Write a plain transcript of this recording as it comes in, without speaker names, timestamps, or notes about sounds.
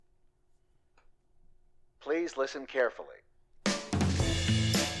Please listen carefully.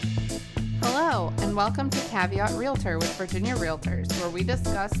 Hello, and welcome to Caveat Realtor with Virginia Realtors, where we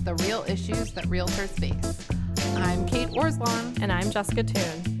discuss the real issues that realtors face. I'm Kate Orslon. And I'm Jessica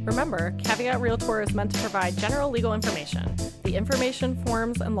Toon. Remember, Caveat Realtor is meant to provide general legal information. The information,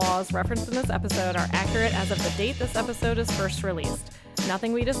 forms, and laws referenced in this episode are accurate as of the date this episode is first released.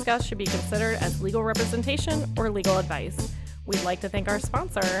 Nothing we discuss should be considered as legal representation or legal advice. We'd like to thank our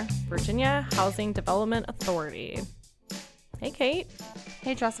sponsor, Virginia Housing Development Authority. Hey, Kate.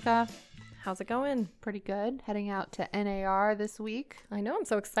 Hey, Jessica. How's it going? Pretty good. Heading out to NAR this week. I know. I'm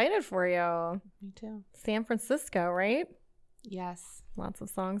so excited for you. Me too. San Francisco, right? Yes. Lots of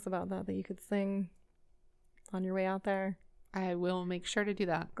songs about that you could sing on your way out there. I will make sure to do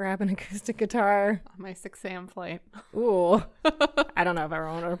that Grab an acoustic guitar. on my 6 a.m. flight. Ooh. I don't know if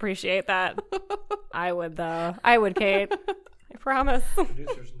everyone would appreciate that. I would, though. I would, Kate. I promise.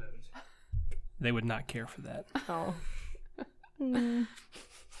 Producer's note. They would not care for that. Oh.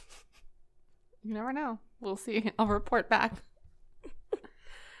 You never know. We'll see. I'll report back.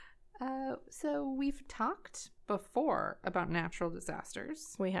 So we've talked before about natural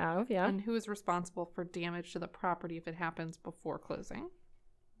disasters We have, yeah. and who is responsible for damage to the property if it happens before closing.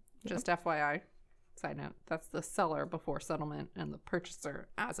 Just FYI, side note, that's the seller before settlement and the purchaser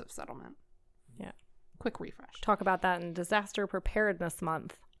as of settlement. Yeah. Quick refresh. Talk about that in Disaster Preparedness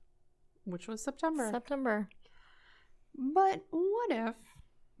Month. Which was September. But what if,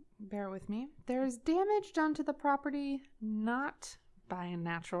 bear with me, there's damage done to the property not by a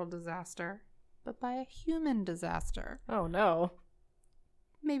natural disaster, but by a human disaster? Oh, no.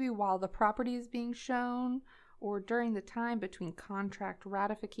 Maybe while the property is being shown, or during the time between contract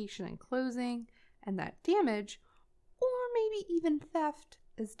ratification and closing, and that damage, or maybe even theft,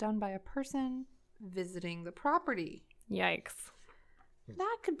 is done by a person visiting the property. Yikes.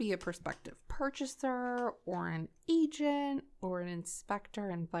 That could be a prospective purchaser, or an agent, or an inspector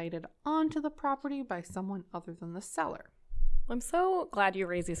invited onto the property by someone other than the seller. I'm so glad you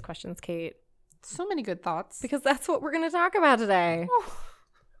raised these questions, Kate, So many good thoughts. because that's what we're going to talk about today.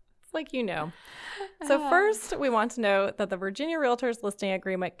 It's like you know. So first, we want to note that the Virginia Realtors Listing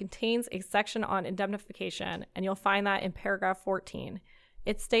Agreement contains a section on indemnification, and you'll find that in paragraph 14.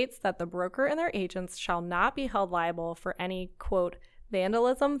 It states that the broker and their agents shall not be held liable for any, quote,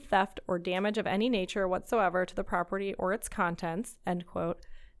 vandalism, theft, or damage of any nature whatsoever to the property or its contents, end quote,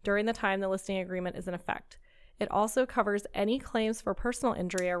 during the time the listing agreement is in effect. It also covers any claims for personal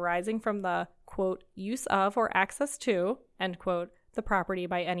injury arising from the, quote, use of or access to, end quote, the property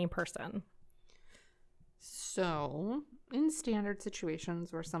by any person. So, in standard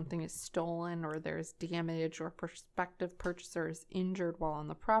situations where something is stolen or there's damage or a prospective purchaser is injured while on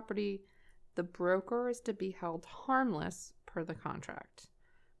the property, the broker is to be held harmless per the contract.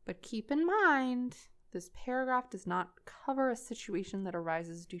 But keep in mind, this paragraph does not cover a situation that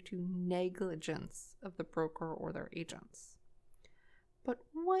arises due to negligence of the broker or their agents. But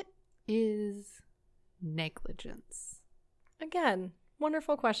what is negligence? Again,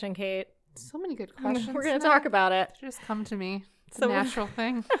 wonderful question, Kate. So many good questions. We're going to tonight. talk about it. Just come to me. It's So- a natural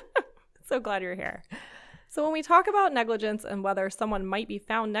thing. So glad you're here. So when we talk about negligence and whether someone might be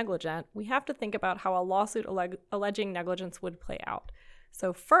found negligent, we have to think about how a lawsuit alleging negligence would play out.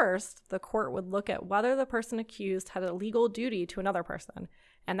 So first, the court would look at whether the person accused had a legal duty to another person,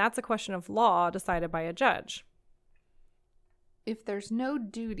 and that's a question of law decided by a judge. If there's no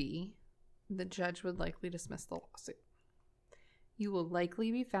duty, the judge would likely dismiss the lawsuit. You will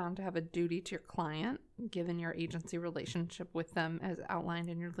likely be found to have a duty to your client, given your agency relationship with them as outlined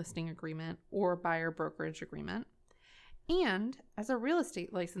in your listing agreement or buyer brokerage agreement. And as a real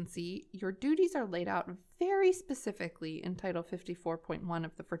estate licensee, your duties are laid out very specifically in Title 54.1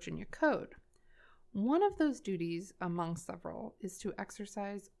 of the Virginia Code. One of those duties, among several, is to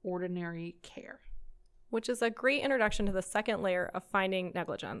exercise ordinary care. Which is a great introduction to the second layer of finding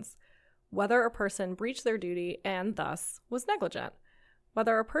negligence. Whether a person breached their duty and thus was negligent.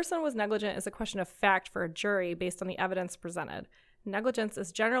 Whether a person was negligent is a question of fact for a jury based on the evidence presented. Negligence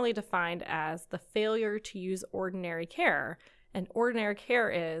is generally defined as the failure to use ordinary care, and ordinary care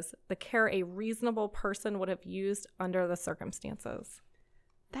is the care a reasonable person would have used under the circumstances.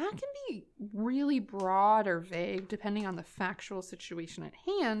 That can be really broad or vague depending on the factual situation at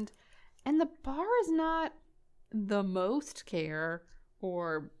hand, and the bar is not the most care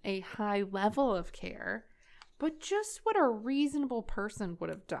or a high level of care, but just what a reasonable person would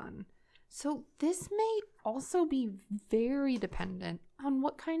have done. So this may also be very dependent on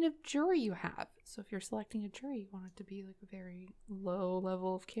what kind of jury you have. So if you're selecting a jury, you want it to be like a very low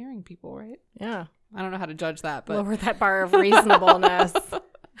level of caring people, right? Yeah. I don't know how to judge that, but Lower that bar of reasonableness.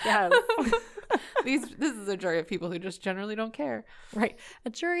 Yes. This is a jury of people who just generally don't care. Right. A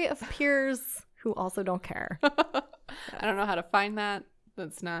jury of peers who also don't care. I don't know how to find that.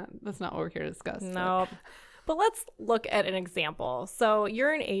 That's not what we're here to discuss. No. But let's look at an example. So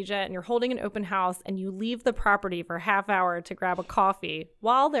you're an agent and you're holding an open house and you leave the property for a half hour to grab a coffee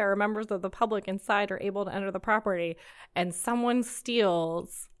while there are members of the public inside are able to enter the property, and someone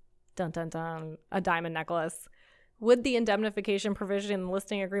steals, dun dun dun, a diamond necklace. Would the indemnification provision in the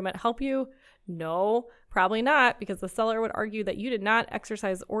listing agreement help you? No, probably not, because the seller would argue that you did not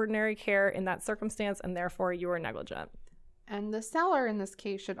exercise ordinary care in that circumstance and therefore you were negligent. And the seller in this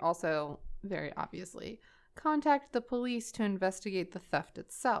case should also, very obviously, contact the police to investigate the theft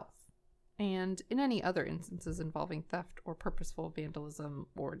itself, and in any other instances involving theft or purposeful vandalism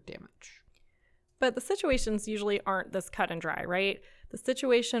or damage. But the situations usually aren't this cut and dry, right? The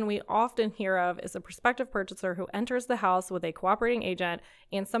situation we often hear of is a prospective purchaser who enters the house with a cooperating agent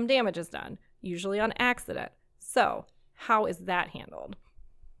and some damage is done, usually on accident. So, how is that handled?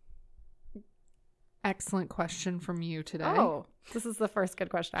 Excellent question from you today. Oh, this is the first good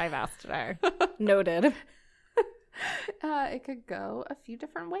question I've asked today. Noted. It could go a few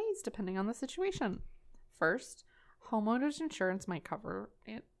different ways depending on the situation. First, homeowners insurance might cover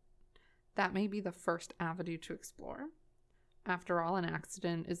it. That may be the first avenue to explore. After all, an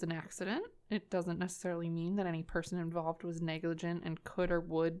accident is an accident. It doesn't necessarily mean that any person involved was negligent and could or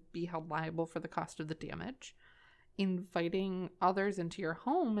would be held liable for the cost of the damage. Inviting others into your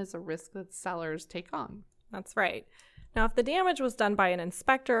home is a risk that sellers take on. That's right. Now, if the damage was done by an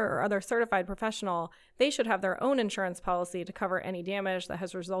inspector or other certified professional, they should have their own insurance policy to cover any damage that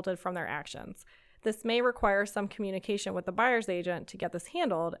has resulted from their actions. This may require some communication with the buyer's agent to get this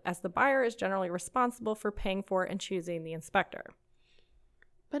handled, as the buyer is generally responsible for paying for and choosing the inspector.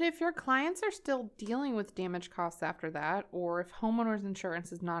 But if your clients are still dealing with damage costs after that, or if homeowners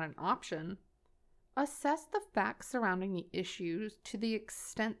insurance is not an option, assess the facts surrounding the issues to the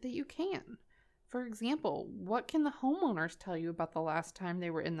extent that you can. For example, what can the homeowners tell you about the last time they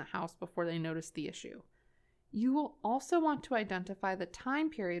were in the house before they noticed the issue? You will also want to identify the time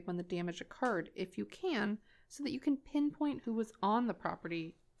period when the damage occurred, if you can, so that you can pinpoint who was on the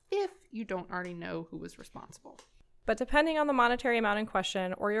property if you don't already know who was responsible. But depending on the monetary amount in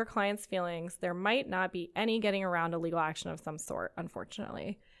question or your client's feelings, there might not be any getting around a legal action of some sort,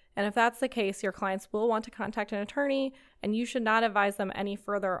 unfortunately. And if that's the case, your clients will want to contact an attorney, and you should not advise them any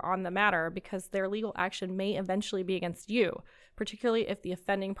further on the matter because their legal action may eventually be against you, particularly if the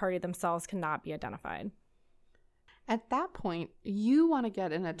offending party themselves cannot be identified. At that point, you want to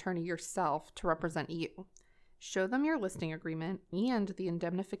get an attorney yourself to represent you. Show them your listing agreement and the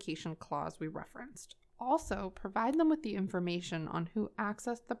indemnification clause we referenced. Also, provide them with the information on who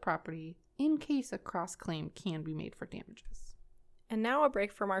accessed the property in case a cross-claim can be made for damages. And now a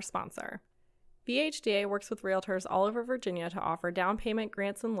break from our sponsor. VHDA works with realtors all over Virginia to offer down payment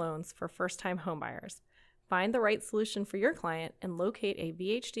grants and loans for first-time homebuyers. Find the right solution for your client and locate a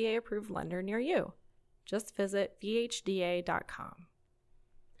VHDA-approved lender near you. Just visit vhda.com.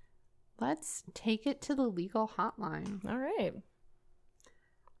 Let's take it to the legal hotline. All right.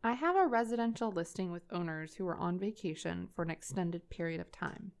 I have a residential listing with owners who are on vacation for an extended period of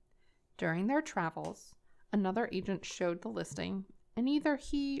time. During their travels, another agent showed the listing, and either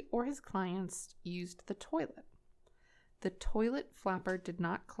he or his clients used the toilet. The toilet flapper did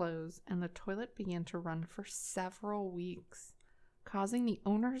not close, and the toilet began to run for several weeks, causing the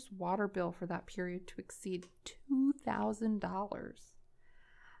owner's water bill for that period to exceed $2,000.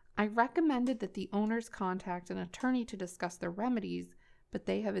 I recommended that the owners contact an attorney to discuss their remedies, but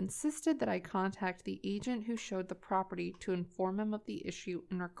they have insisted that I contact the agent who showed the property to inform him of the issue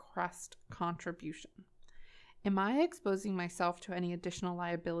and request contribution. Am I exposing myself to any additional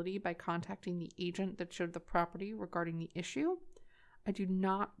liability by contacting the agent that showed the property regarding the issue? I do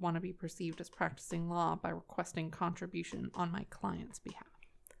not want to be perceived as practicing law by requesting contribution on my client's behalf.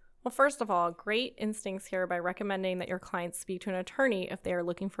 Well, first of all, great instincts here by recommending that your clients speak to an attorney if they are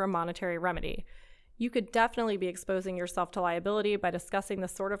looking for a monetary remedy. You could definitely be exposing yourself to liability by discussing the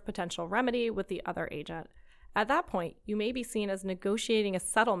sort of potential remedy with the other agent. At that point, you may be seen as negotiating a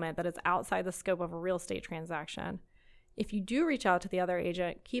settlement that is outside the scope of a real estate transaction. If you do reach out to the other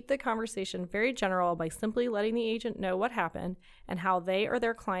agent, keep the conversation very general by simply letting the agent know what happened and how they or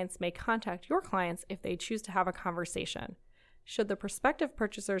their clients may contact your clients if they choose to have a conversation. Should the prospective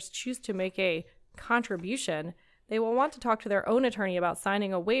purchasers choose to make a contribution, they will want to talk to their own attorney about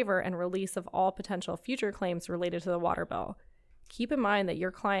signing a waiver and release of all potential future claims related to the water bill. Keep in mind that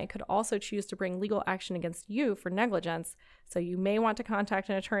your client could also choose to bring legal action against you for negligence, so you may want to contact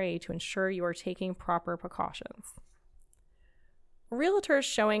an attorney to ensure you are taking proper precautions. Realtors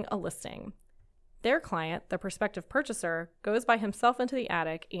showing a listing. Their client, the prospective purchaser, goes by himself into the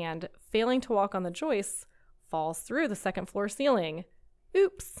attic and, failing to walk on the joists, falls through the second floor ceiling.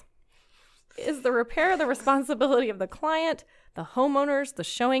 Oops. Is the repair the responsibility of the client, the homeowners, the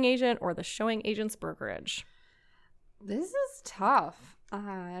showing agent, or the showing agent's brokerage? This is tough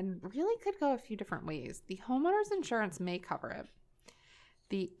and really could go a few different ways. The homeowner's insurance may cover it.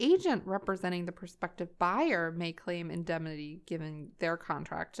 The agent representing the prospective buyer may claim indemnity given their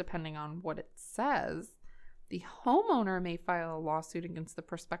contract, depending on what it says. The homeowner may file a lawsuit against the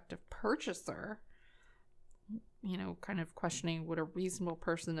prospective purchaser, kind of questioning would a reasonable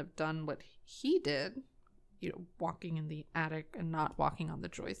person have done what he did, walking in the attic and not walking on the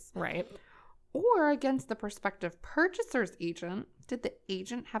joists. Right. Or against the prospective purchaser's agent. Did the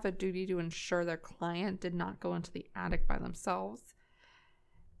agent have a duty to ensure their client did not go into the attic by themselves?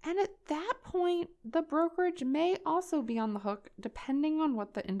 And at that point, the brokerage may also be on the hook, depending on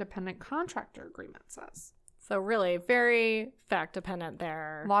what the independent contractor agreement says. So really, very fact dependent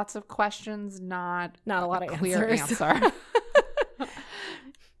there. Lots of questions, not a lot of clear answers. answer.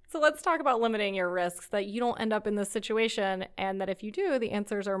 So let's talk about limiting your risks, that you don't end up in this situation, and that if you do, the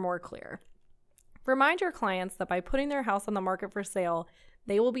answers are more clear. Remind your clients that by putting their house on the market for sale,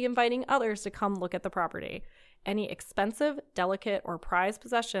 they will be inviting others to come look at the property. Any expensive, delicate, or prized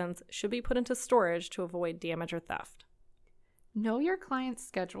possessions should be put into storage to avoid damage or theft. Know your clients'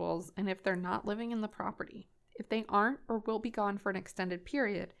 schedules and if they're not living in the property. If they aren't or will be gone for an extended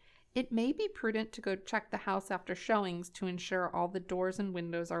period, it may be prudent to go check the house after showings to ensure all the doors and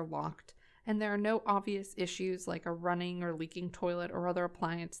windows are locked and there are no obvious issues like a running or leaking toilet or other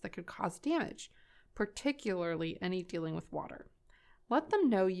appliance that could cause damage, particularly any dealing with water. Let them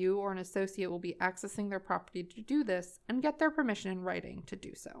know you or an associate will be accessing their property to do this and get their permission in writing to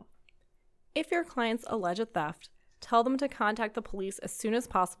do so. If your clients allege a theft, tell them to contact the police as soon as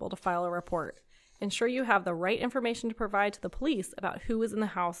possible to file a report. Ensure you have the right information to provide to the police about who was in the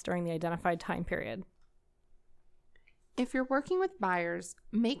house during the identified time period. If you're working with buyers,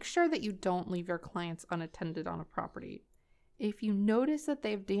 make sure that you don't leave your clients unattended on a property. If you notice that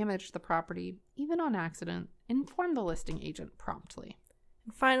they've damaged the property, even on accident, inform the listing agent promptly.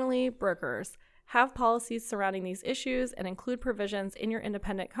 And finally, brokers. Have policies surrounding these issues and include provisions in your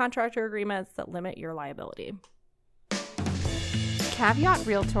independent contractor agreements that limit your liability. Caveat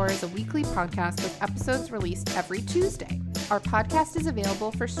Realtor is a weekly podcast with episodes released every Tuesday. Our podcast is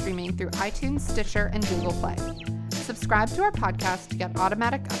available for streaming through iTunes, Stitcher, and Google Play. Subscribe to our podcast to get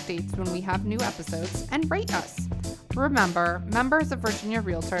automatic updates when we have new episodes and rate us. Remember, members of Virginia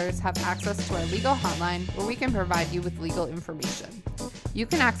Realtors have access to our legal hotline where we can provide you with legal information. You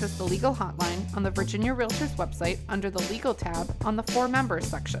can access the legal hotline on the Virginia Realtors website under the Legal tab on the For Members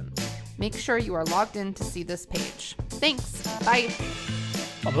section. Make sure you are logged in to see this page. Thanks. Bye.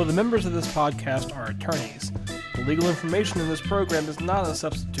 Although the members of this podcast are attorneys, the legal information in this program is not a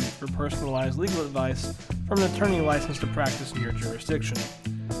substitute for personalized legal advice from an attorney licensed to practice in your jurisdiction.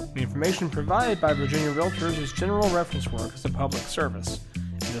 The information provided by Virginia Realtors is general reference work as a public service.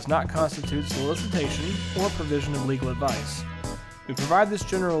 It does not constitute solicitation or provision of legal advice. We provide this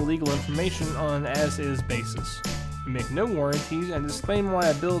general legal information on an as-is basis. We make no warranties and disclaim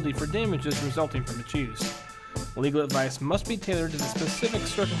liability for damages resulting from its use. Legal advice must be tailored to the specific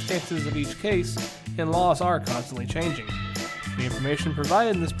circumstances of each case, and laws are constantly changing. The information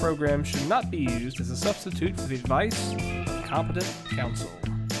provided in this program should not be used as a substitute for the advice of competent counsel.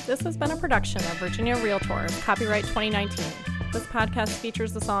 This has been a production of Virginia Realtors, copyright 2019. This podcast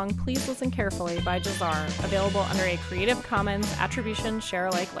features the song Please Listen Carefully by Jazar, available under a Creative Commons Attribution Share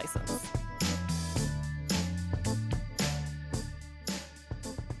Alike license.